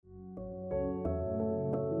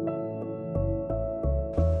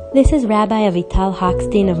This is Rabbi Avital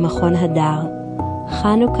Hochstein of Machon Hadar,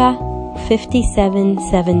 Chanukah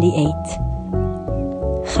 5778.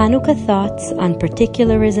 Chanukah thoughts on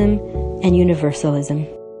particularism and universalism.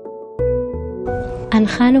 On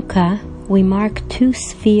Chanukah, we mark two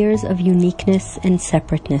spheres of uniqueness and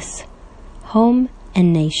separateness, home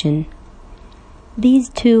and nation. These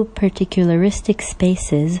two particularistic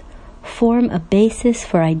spaces form a basis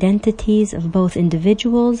for identities of both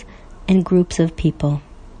individuals and groups of people.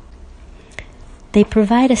 They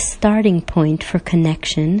provide a starting point for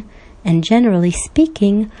connection and, generally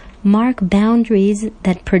speaking, mark boundaries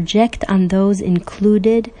that project on those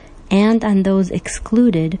included and on those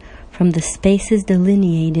excluded from the spaces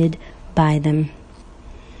delineated by them.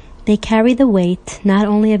 They carry the weight not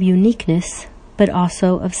only of uniqueness, but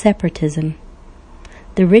also of separatism.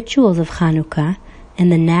 The rituals of Chanukah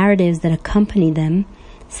and the narratives that accompany them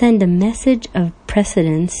send a message of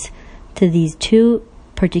precedence to these two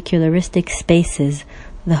particularistic spaces,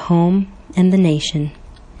 the home and the nation.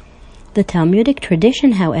 The Talmudic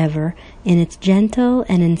tradition, however, in its gentle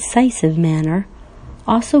and incisive manner,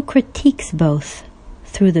 also critiques both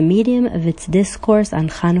through the medium of its discourse on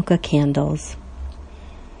Chanukah candles.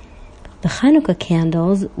 The Chanukah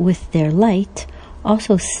candles, with their light,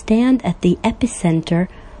 also stand at the epicenter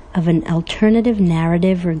of an alternative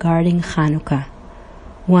narrative regarding Chanukah,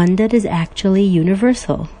 one that is actually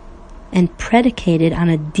universal and predicated on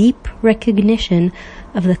a deep recognition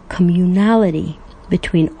of the communality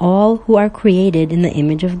between all who are created in the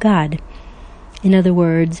image of God. In other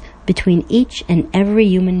words, between each and every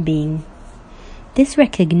human being. This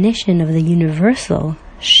recognition of the universal,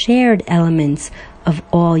 shared elements of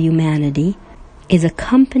all humanity is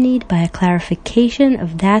accompanied by a clarification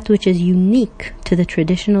of that which is unique to the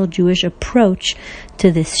traditional Jewish approach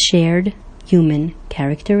to this shared human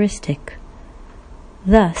characteristic.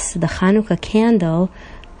 Thus, the Chanukah candle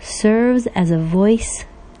serves as a voice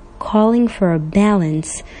calling for a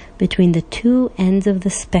balance between the two ends of the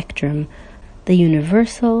spectrum, the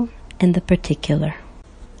universal and the particular.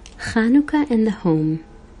 Chanukah and the home,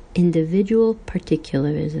 individual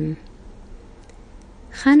particularism.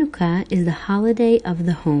 Chanukah is the holiday of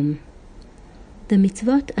the home. The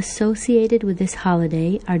mitzvot associated with this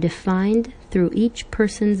holiday are defined through each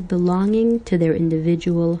person's belonging to their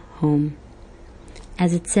individual home.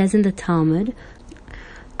 As it says in the Talmud,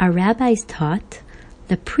 our rabbis taught,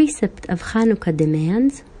 the precept of Chanukah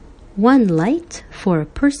demands one light for a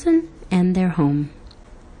person and their home.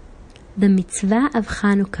 The mitzvah of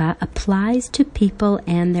Chanukah applies to people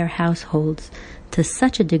and their households to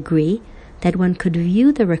such a degree that one could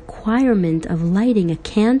view the requirement of lighting a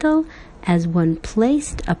candle as one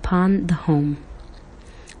placed upon the home.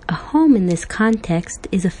 A home in this context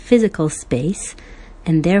is a physical space,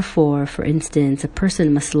 and therefore, for instance, a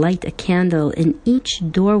person must light a candle in each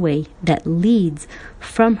doorway that leads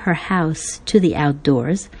from her house to the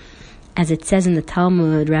outdoors. As it says in the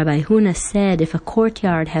Talmud, Rabbi Huna said, if a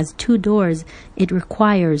courtyard has two doors, it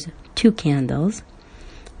requires two candles.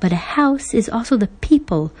 But a house is also the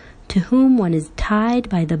people to whom one is tied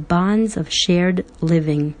by the bonds of shared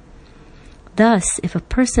living. Thus, if a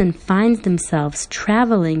person finds themselves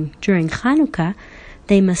traveling during Chanukah,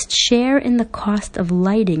 they must share in the cost of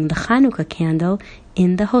lighting the Chanukah candle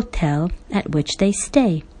in the hotel at which they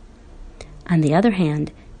stay. On the other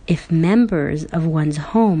hand, if members of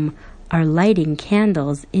one's home are lighting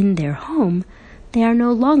candles in their home, they are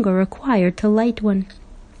no longer required to light one,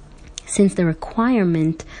 since the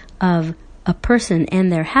requirement of a person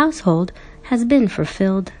and their household has been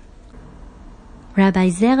fulfilled. Rabbi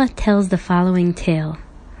Zera tells the following tale.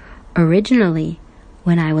 Originally,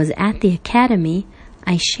 when I was at the academy,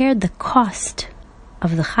 I shared the cost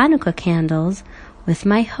of the Chanukah candles with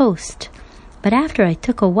my host, but after I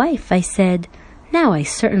took a wife, I said, now I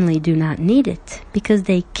certainly do not need it, because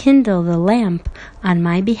they kindle the lamp on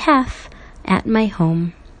my behalf at my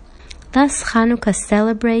home. Thus, Chanukah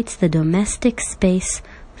celebrates the domestic space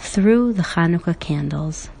through the Chanukah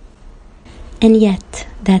candles. And yet,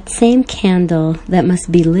 that same candle that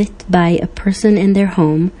must be lit by a person in their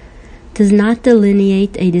home does not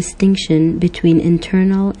delineate a distinction between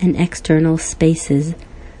internal and external spaces,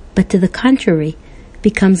 but to the contrary,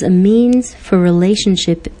 becomes a means for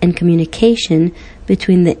relationship and communication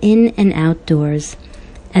between the in and outdoors.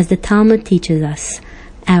 As the Talmud teaches us,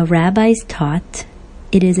 our rabbis taught,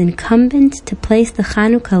 it is incumbent to place the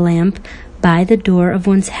Chanukah lamp by the door of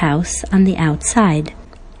one's house on the outside.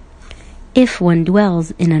 If one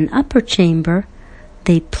dwells in an upper chamber,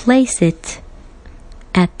 they place it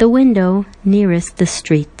at the window nearest the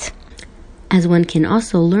street. As one can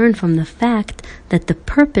also learn from the fact that the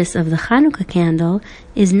purpose of the Chanukah candle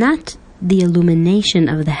is not the illumination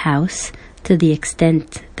of the house, to the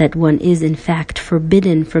extent that one is in fact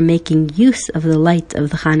forbidden from making use of the light of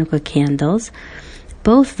the Hanukkah candles,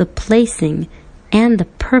 both the placing and the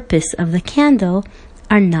purpose of the candle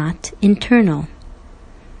are not internal.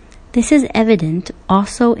 This is evident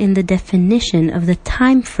also in the definition of the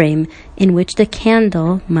time frame in which the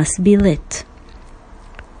candle must be lit.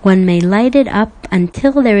 One may light it up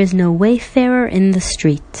until there is no wayfarer in the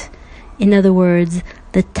street. In other words,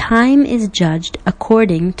 the time is judged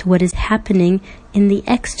according to what is happening in the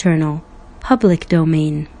external, public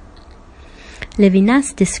domain.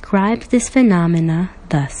 Levinas describes this phenomena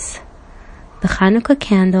thus: the Hanukkah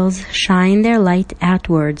candles shine their light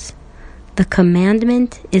outwards. The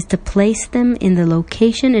commandment is to place them in the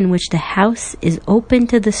location in which the house is open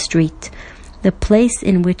to the street, the place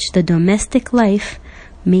in which the domestic life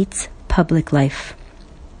meets public life.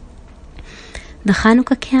 The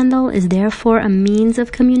Hanukkah candle is therefore a means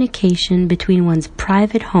of communication between one's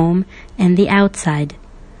private home and the outside,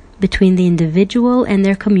 between the individual and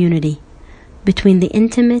their community, between the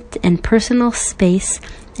intimate and personal space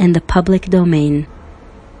and the public domain.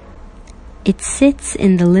 It sits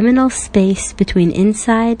in the liminal space between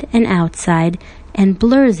inside and outside and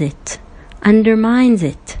blurs it, undermines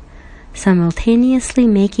it, simultaneously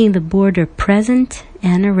making the border present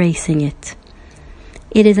and erasing it.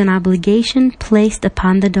 It is an obligation placed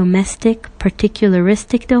upon the domestic,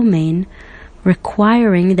 particularistic domain,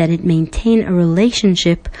 requiring that it maintain a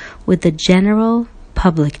relationship with the general,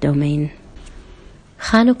 public domain.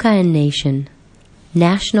 Chanukah and nation,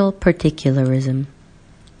 national particularism.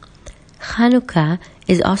 Chanukah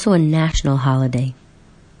is also a national holiday.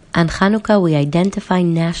 On Chanukah we identify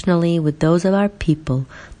nationally with those of our people,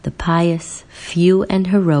 the pious, few and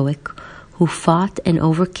heroic, who fought and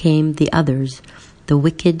overcame the others, the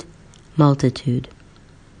wicked multitude.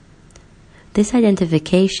 This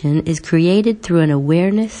identification is created through an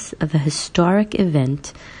awareness of a historic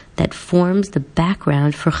event that forms the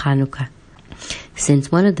background for Chanukah.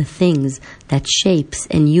 Since one of the things that shapes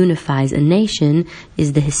and unifies a nation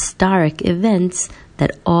is the historic events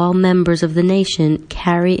that all members of the nation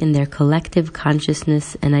carry in their collective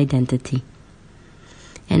consciousness and identity.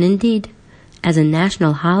 And indeed, as a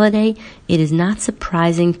national holiday, it is not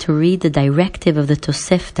surprising to read the directive of the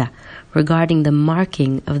Tosefta regarding the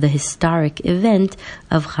marking of the historic event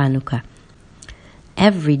of Chanukah.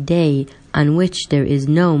 Every day on which there is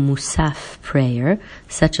no Musaf prayer,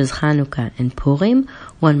 such as Chanukah and Purim,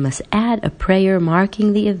 one must add a prayer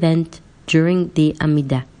marking the event during the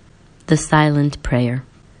Amidah, the silent prayer.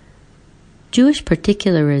 Jewish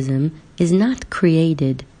particularism is not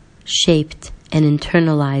created, shaped, and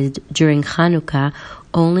internalized during Chanukah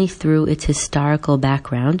only through its historical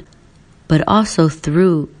background, but also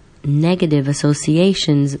through negative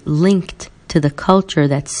associations linked to the culture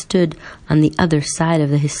that stood on the other side of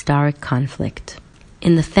the historic conflict.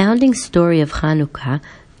 In the founding story of Chanukah,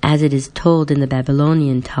 as it is told in the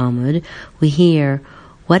Babylonian Talmud, we hear,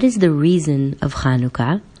 "What is the reason of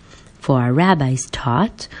Chanukah? For our rabbis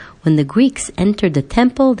taught, when the Greeks entered the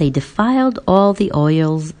temple, they defiled all the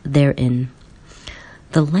oils therein."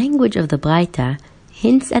 The language of the Braita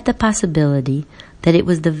hints at the possibility that it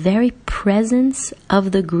was the very presence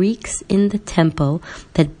of the Greeks in the temple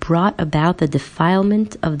that brought about the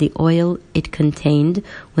defilement of the oil it contained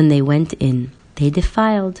when they went in. They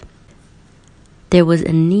defiled. There was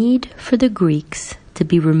a need for the Greeks to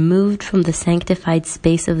be removed from the sanctified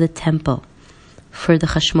space of the temple, for the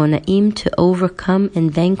Hashmonaim to overcome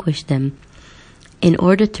and vanquish them, in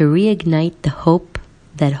order to reignite the hope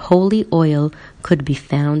that holy oil could be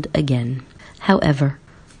found again. However,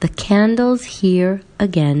 the candles here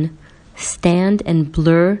again stand and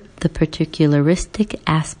blur the particularistic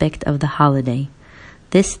aspect of the holiday,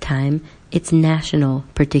 this time its national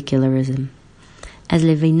particularism. As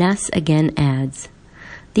Levinas again adds,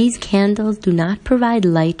 these candles do not provide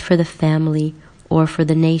light for the family or for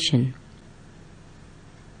the nation.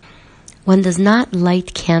 One does not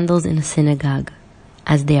light candles in a synagogue,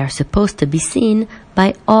 as they are supposed to be seen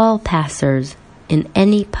by all passers in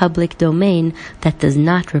any public domain that does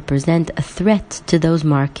not represent a threat to those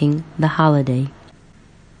marking the holiday.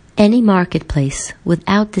 Any marketplace,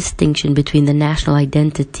 without distinction between the national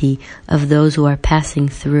identity of those who are passing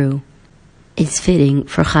through, is fitting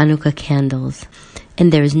for Chanukah candles,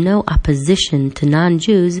 and there is no opposition to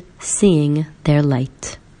non-Jews seeing their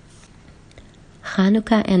light.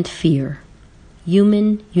 Chanukah and fear,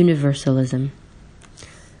 human universalism.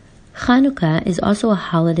 Chanukah is also a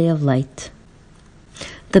holiday of light.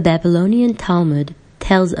 The Babylonian Talmud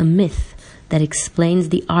tells a myth that explains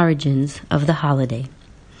the origins of the holiday.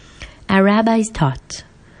 Our rabbis taught,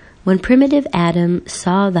 When primitive Adam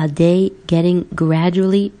saw the day getting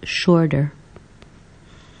gradually shorter,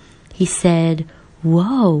 he said,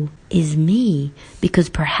 "Woe is me, because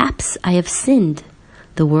perhaps I have sinned.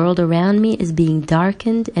 The world around me is being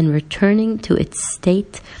darkened and returning to its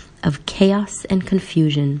state of chaos and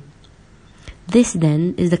confusion. This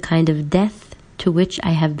then is the kind of death to which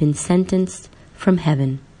I have been sentenced from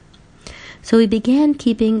heaven." So he began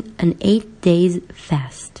keeping an 8 days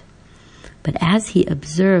fast. But as he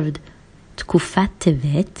observed Tkufat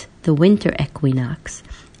Tevet, the winter equinox,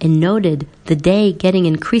 and noted the day getting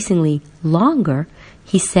increasingly longer,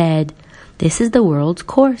 he said, "This is the world's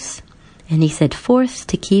course." And he set forth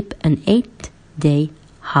to keep an 8-day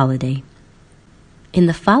holiday. In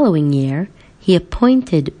the following year, he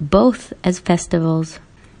appointed both as festivals.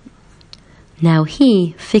 Now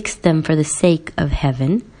he fixed them for the sake of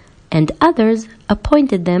heaven, and others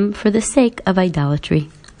appointed them for the sake of idolatry.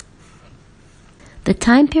 The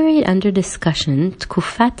time period under discussion,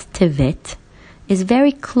 Tkufat Tevet, is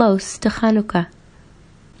very close to Chanukah,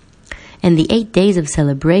 and the 8 days of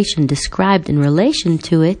celebration described in relation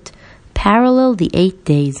to it parallel the 8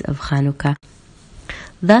 days of Chanukah.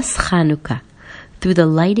 Thus Chanukah, through the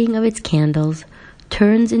lighting of its candles,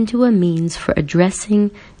 turns into a means for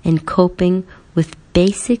addressing and coping with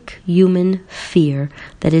basic human fear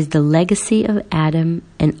that is the legacy of Adam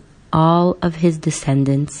and all of his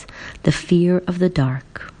descendants, the fear of the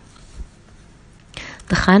dark.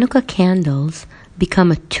 The Chanukah candles become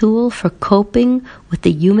a tool for coping with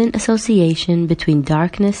the human association between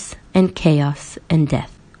darkness and chaos and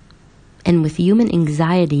death, and with human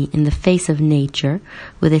anxiety in the face of nature,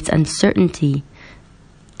 with its uncertainty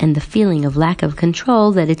and the feeling of lack of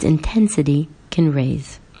control that its intensity can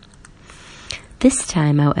raise. This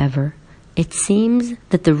time, however, it seems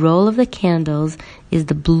that the role of the candles is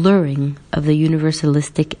the blurring of the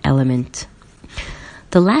universalistic element.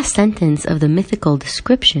 The last sentence of the mythical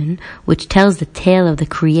description, which tells the tale of the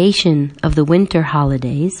creation of the winter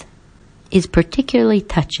holidays, is particularly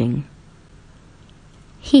touching.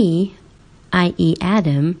 He, i.e.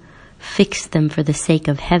 Adam, fixed them for the sake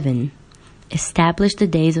of heaven, established the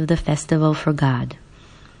days of the festival for God,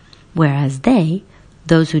 whereas they,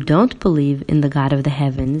 those who don't believe in the God of the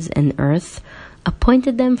heavens and earth,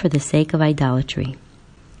 appointed them for the sake of idolatry.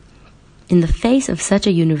 In the face of such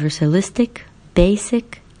a universalistic,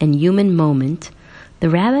 basic, and human moment, the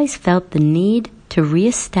rabbis felt the need to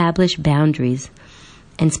re-establish boundaries,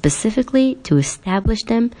 and specifically to establish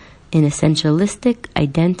them in essentialistic,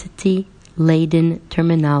 identity-laden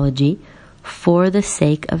terminology for the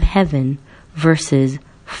sake of heaven versus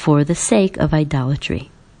for the sake of idolatry.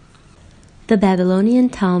 The Babylonian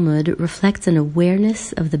Talmud reflects an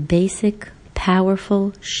awareness of the basic,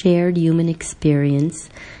 powerful, shared human experience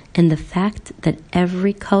and the fact that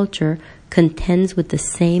every culture contends with the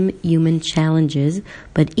same human challenges,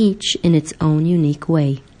 but each in its own unique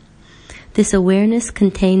way. This awareness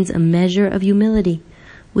contains a measure of humility,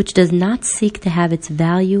 which does not seek to have its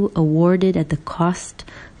value awarded at the cost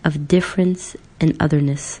of difference and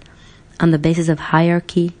otherness, on the basis of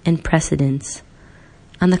hierarchy and precedence.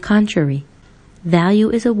 On the contrary, value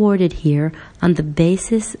is awarded here on the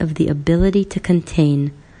basis of the ability to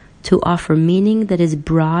contain, to offer meaning that is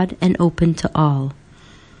broad and open to all.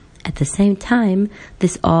 At the same time,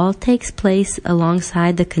 this all takes place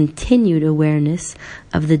alongside the continued awareness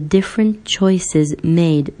of the different choices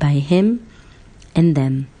made by him and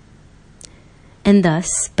them. And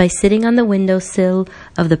thus, by sitting on the windowsill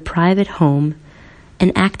of the private home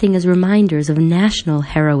and acting as reminders of national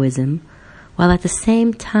heroism, while at the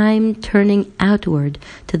same time turning outward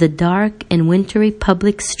to the dark and wintry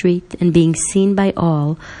public street and being seen by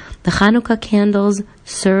all, the Chanukah candles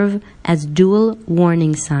serve as dual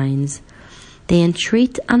warning signs. They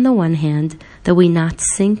entreat, on the one hand, that we not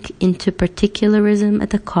sink into particularism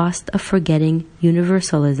at the cost of forgetting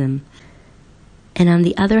universalism, and on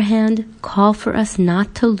the other hand, call for us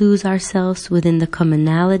not to lose ourselves within the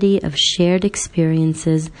commonality of shared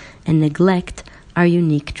experiences and neglect our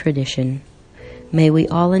unique tradition. May we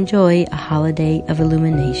all enjoy a holiday of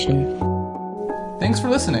illumination. Thanks for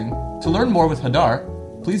listening. To learn more with Hadar,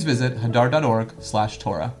 please visit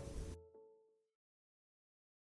hadar.org/Torah.